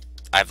it's just like,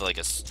 I have like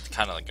a,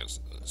 kind of like a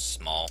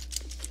small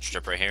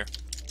strip right here.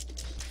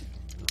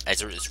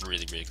 It's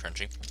really, really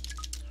crunchy.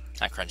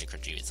 Not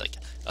crunchy, it's like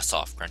a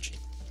soft crunchy.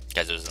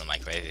 Because it was in the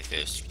microwave, it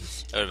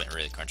would have been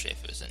really crunchy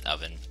if it was in the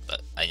oven.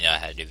 But I know I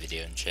had to do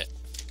video and shit.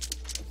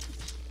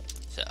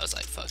 So I was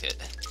like, fuck it.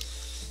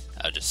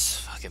 I'll just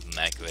fucking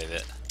microwave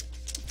it.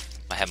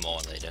 I have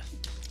more later.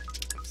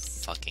 I'm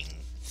fucking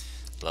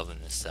loving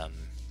this,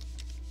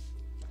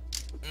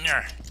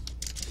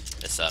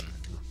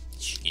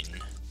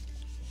 chicken.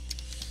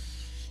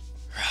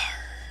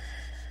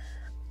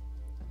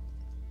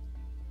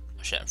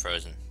 Oh shit, I'm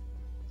frozen.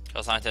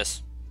 Go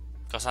scientists.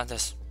 Go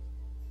scientists.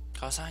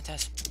 Go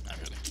scientists. I'm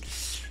joking.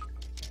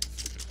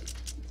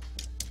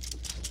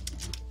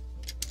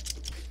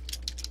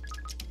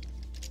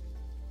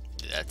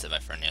 That to my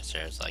friend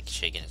yesterday. I was like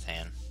shaking his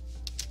hand.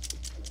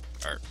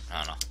 Or, I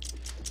don't know.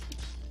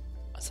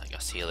 I was like,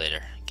 I'll see you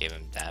later. Gave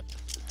him a dap.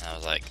 And I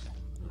was like,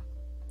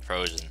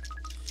 frozen.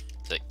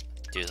 He's like,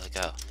 dude, let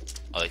go.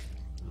 I was like,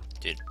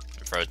 dude,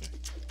 I'm frozen.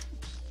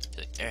 He's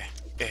like,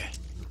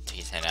 Took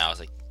his hand out. I was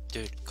like,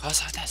 dude, call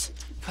scientist.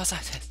 Call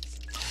scientist.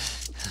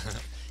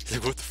 He's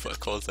like, what the fuck,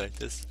 call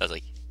scientist? I was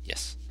like,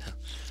 yes.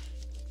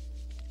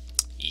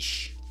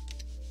 Yeesh.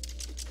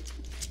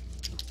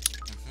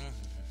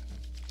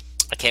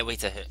 I can't wait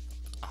to hit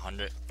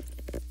 100k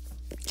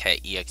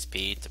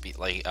EXP to be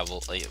like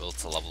able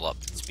to level up.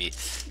 To be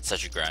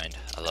such a grind.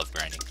 I love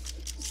grinding.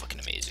 It's fucking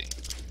amazing.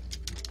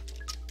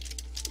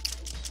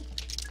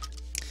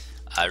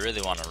 I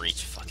really want to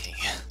reach fucking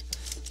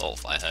level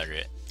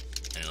 500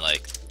 in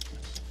like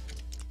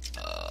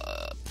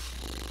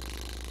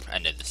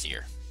end of this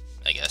year,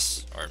 I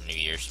guess, or New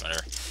Year's,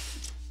 whatever.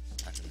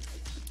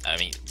 I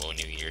mean, well,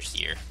 New Year's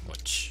year,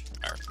 which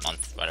or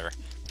month, whatever,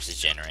 which is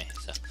January.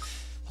 So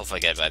hopefully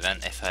I get it by then.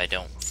 If I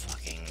don't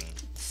fucking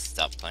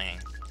stop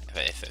playing,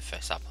 if I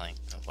stop playing,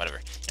 whatever,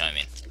 you know what I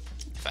mean.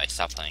 If I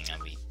stop playing,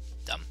 I'll be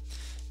dumb,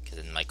 because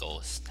then my goal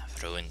is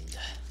ruined.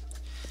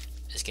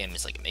 This game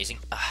is like amazing.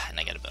 And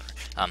I got a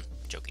boner.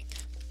 Joking.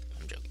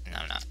 I'm joking. No,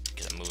 I'm not,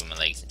 because I'm moving my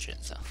legs and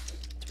shit. So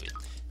it's weird.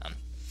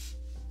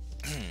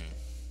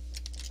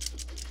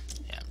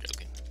 Yeah, I'm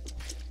joking.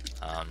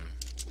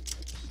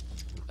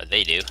 But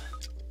they do.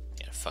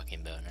 Get a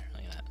fucking boner.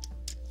 Look at that.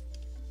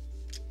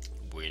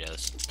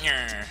 Weirdos.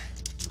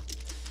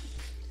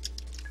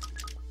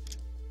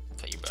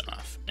 Cut your bone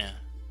off. Yeah.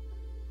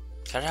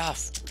 Cut it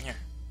off. Here.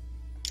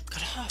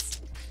 Cut it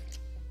off.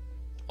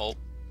 Oh.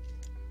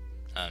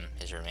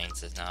 His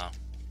remains is now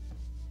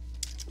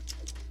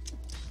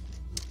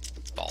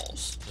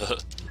balls.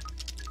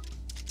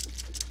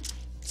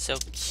 So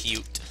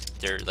cute.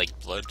 They're like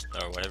blood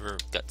or whatever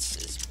guts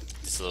is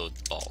these little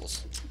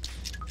balls.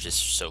 Which is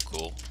so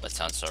cool. That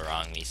sounds so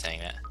wrong me saying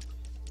that.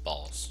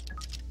 Balls.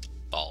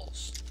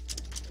 Balls.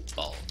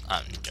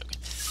 I'm joking.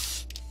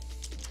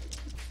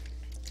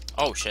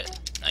 Oh shit!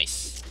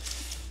 Nice.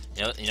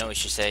 You know what we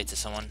should say to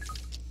someone?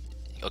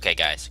 Okay,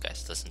 guys,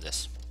 listen to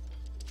this.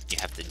 You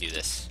have to do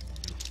this.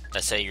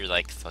 Let's say you're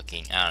like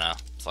fucking, I don't know,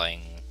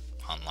 playing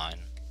online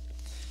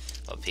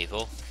with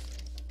people,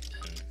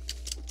 and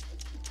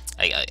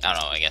I don't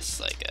know, I guess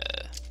like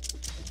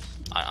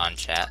on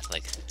chat,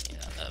 like, you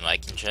know, the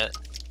mic and shit.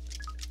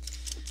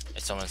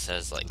 If someone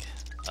says like,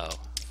 "Oh,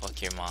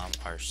 fuck your mom"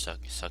 or "suck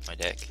my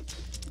dick,"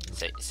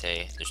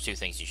 say there's two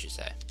things you should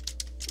say.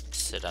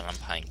 Sit on a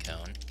pine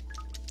cone,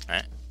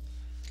 right?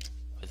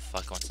 Who the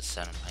fuck wants to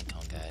sit on a pine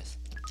cone, guys?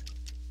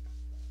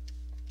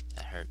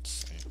 That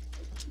hurts. And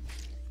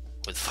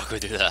who the fuck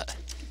would do that?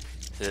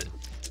 They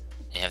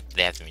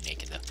have to be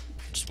naked though.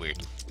 Just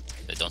weird.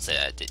 But don't say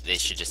that. They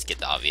should just get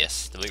the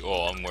obvious. They're like,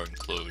 "Oh, I'm wearing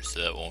clothes,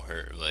 so that won't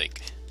hurt."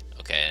 Like,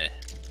 okay,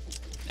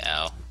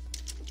 now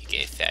you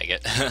gay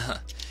faggot.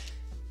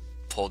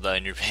 Pull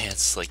down your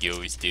pants like you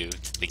always do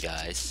to the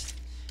guys,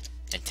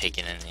 and take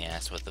it in the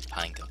ass with the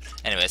pine cone.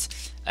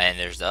 Anyways, and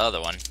there's the other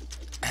one.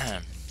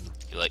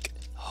 You like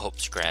hope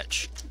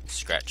scratch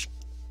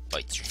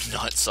bites your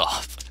nuts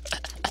off.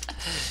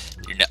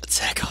 Your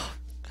nutsack off.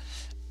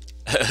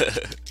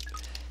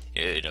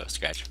 You know,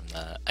 Scratch from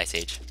Ice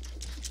Age.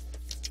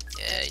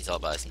 Yeah, he's all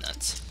about his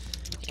nuts.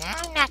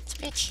 My nuts,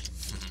 bitch.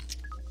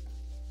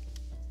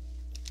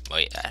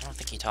 Wait, I don't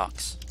think he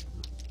talks.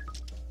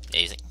 Yeah,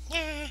 he's like,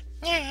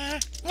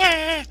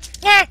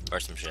 or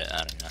some shit. I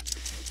don't know.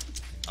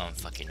 I don't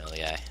fucking know the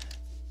guy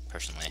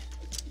personally.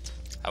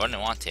 I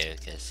wouldn't want to,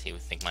 because he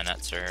would think my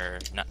nuts are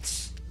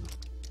nuts.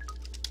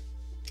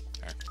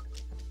 Or,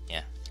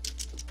 yeah,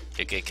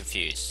 he'd get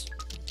confused.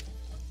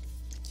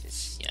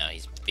 Cause, you know,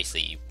 he's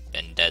basically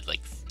been dead like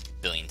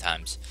a billion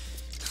times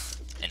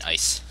in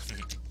ice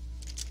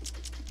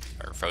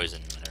or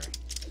frozen, whatever.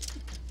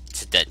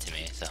 It's dead to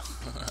me, so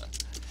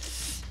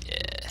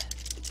yeah.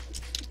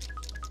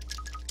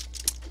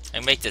 I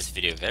can make this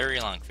video very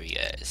long for you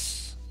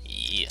guys.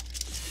 Yeah,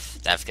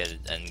 I'm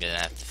gonna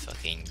have to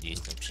fucking do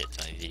some shit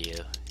to my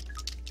video.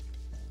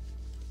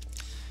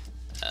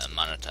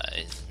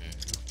 Monetize and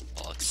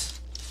bollocks.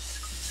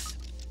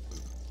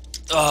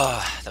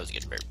 Oh, that was a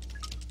good burp.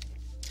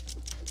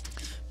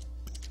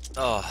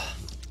 Oh,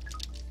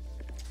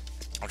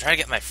 I'm trying to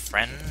get my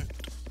friend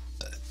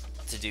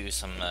to do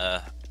some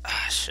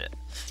shit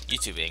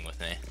YouTubing with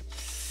me.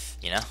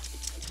 You know,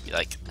 be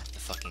like the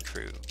fucking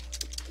crew,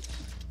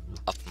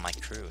 up my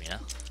crew, you know,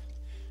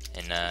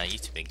 and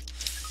YouTubing.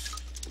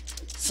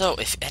 So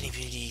if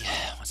anybody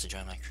wants to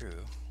join my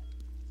crew,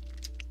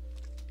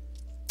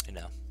 you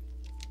know,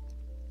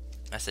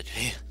 message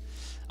me.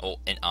 Oh,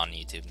 and on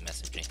YouTube,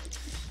 message me.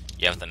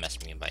 You have to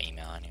message me by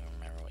email. I don't even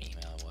remember what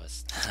email it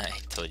was. I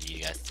told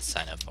you guys to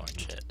sign up for and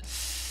shit.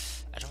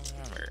 I don't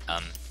remember.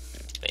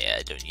 But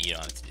yeah, you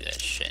don't have to do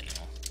that shit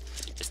anymore.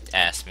 Just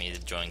ask me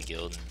to join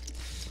guild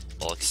and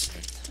bullocks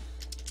and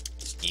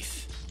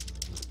Steve.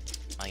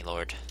 My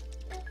lord.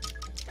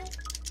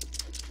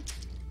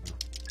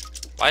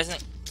 Why isn't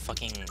it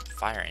fucking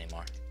fire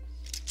anymore?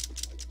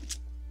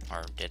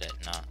 Or did it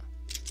not?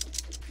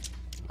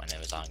 When it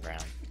was on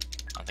ground.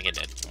 I don't think it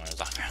did when it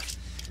was on ground.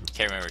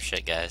 Can't remember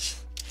shit,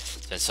 guys.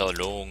 It's been so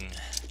long.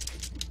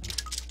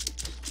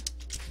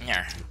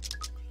 Yeah.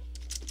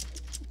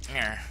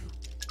 Yeah.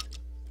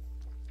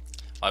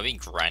 Well, I've been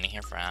grinding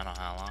here for I don't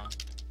know how long.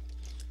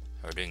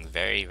 We're doing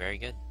very, very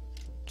good.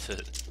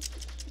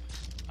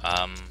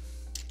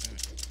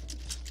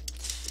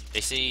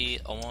 Basically,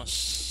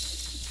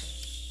 almost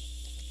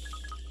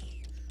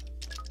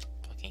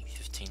fucking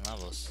 15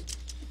 levels.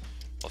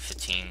 Well,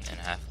 15 and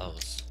a half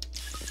levels.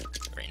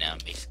 Right now,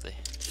 basically.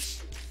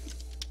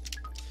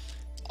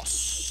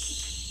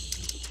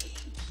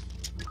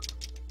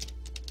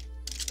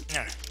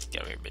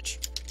 Get over here, bitch.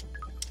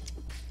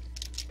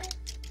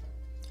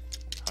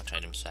 How much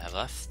items do I have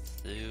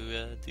left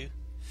to do?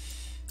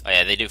 Oh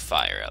yeah, they do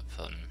fire up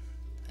in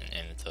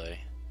inventory.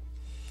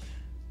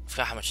 I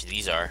forgot how much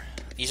these are.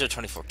 These are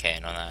 24k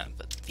and all that,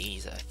 but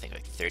these I think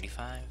like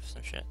 35,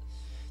 some shit.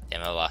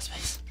 Damn, I lost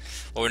space.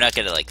 Well, we're not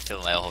gonna like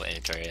fill my whole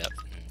inventory up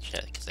and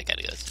shit, because I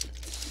gotta go soon.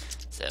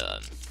 So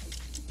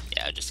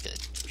yeah, I'll just gonna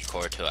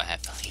record till I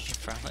have to leave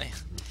probably.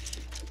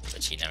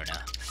 But you never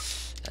know.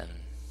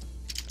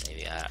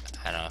 Maybe I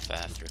don't know if I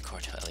have to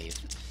record till I leave.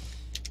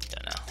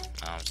 Don't know.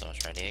 I'm so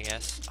much ready, I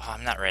guess. Oh,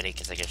 I'm not ready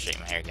because I gotta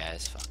straighten my hair,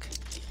 guys. Fuck.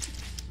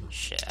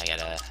 Shit, I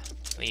gotta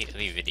leave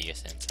video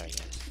soon. Sorry,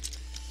 guys.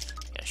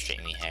 Gotta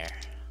straighten my hair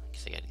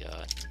because I gotta go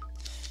out and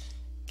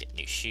get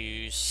new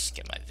shoes,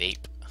 get my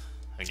vape.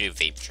 I'm gonna do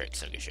vape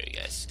tricks. I'm gonna show you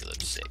guys. It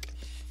looks sick.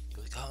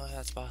 You're like, oh,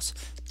 that's boss.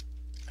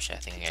 Shit, I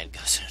think I gotta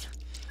go soon.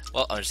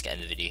 Well, I'm just gonna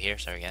end the video here.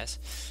 Sorry, guys.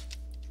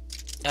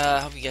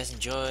 Hope you guys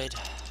enjoyed.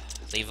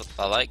 Leave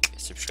a like,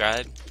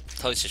 subscribe,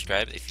 totally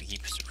subscribe if you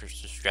keep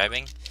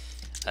subscribing.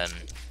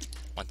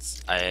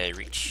 Once I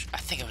reach, I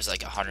think it was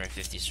like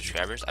 150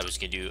 subscribers, I was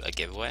gonna do a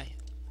giveaway.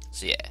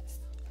 So yeah,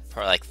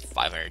 probably like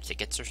 500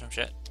 tickets or some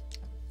shit.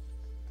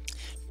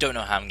 Don't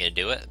know how I'm gonna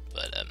do it,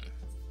 but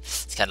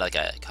it's kind of like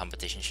a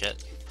competition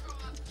shit.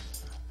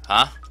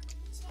 Huh?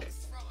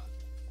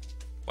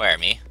 Where,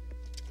 me?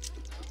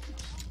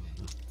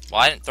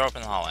 Well, I didn't throw up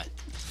in the hallway.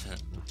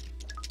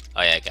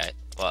 Oh yeah, guys.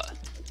 What?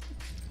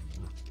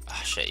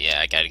 Oh shit, yeah,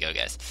 I gotta go,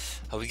 guys.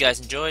 Hope you guys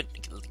enjoyed.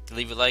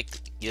 Leave a like,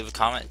 leave a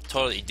comment.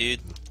 Totally,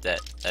 dude. That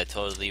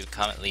totally leave a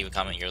comment. Leave a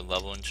comment your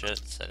level and shit.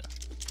 So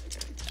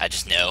I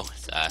just know.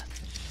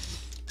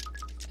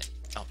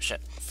 Oh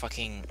shit,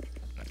 fucking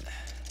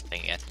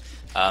thing again.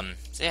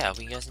 So yeah,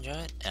 hope you guys enjoy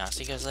it, and I'll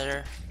see you guys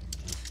later.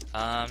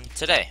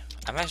 Today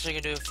I'm actually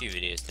gonna do a few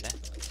videos today.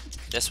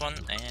 This one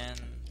and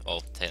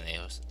well, technically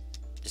it was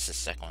this is the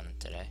second one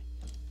today.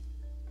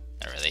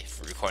 Not really.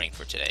 For recording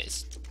for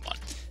today's one.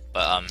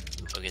 But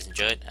hope you guys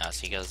enjoyed, and I'll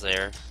see you guys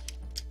later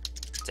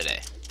today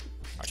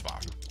or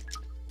tomorrow.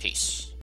 Peace.